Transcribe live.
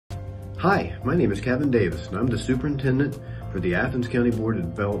Hi, my name is Kevin Davis, and I'm the superintendent for the Athens County Board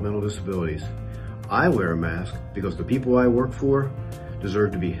of Developmental Disabilities. I wear a mask because the people I work for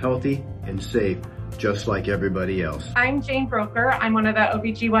deserve to be healthy and safe, just like everybody else. I'm Jane Broecker. I'm one of the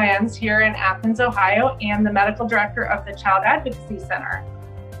OBGYNs here in Athens, Ohio, and the medical director of the Child Advocacy Center.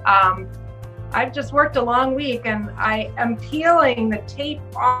 I've just worked a long week and I am peeling the tape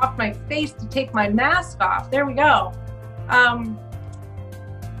off my face to take my mask off. There we go.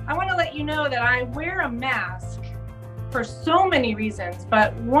 I want to let you know that I wear a mask for so many reasons,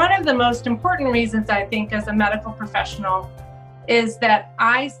 but one of the most important reasons I think as a medical professional is that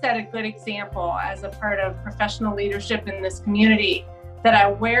I set a good example as a part of professional leadership in this community, that I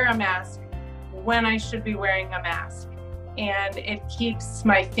wear a mask when I should be wearing a mask. And it keeps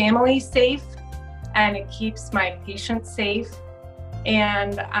my family safe and it keeps my patients safe.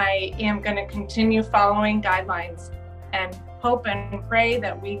 And I am going to continue following guidelines and hope and pray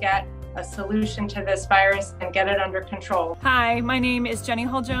that we get a solution to this virus and get it under control. Hi, my name is Jenny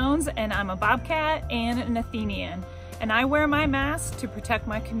Hall-Jones and I'm a Bobcat and an Athenian. And I wear my mask to protect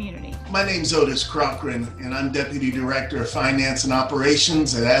my community. My name's Otis Crockran, and I'm Deputy Director of Finance and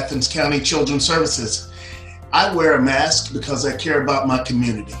Operations at Athens County Children's Services. I wear a mask because I care about my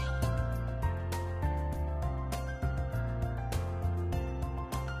community.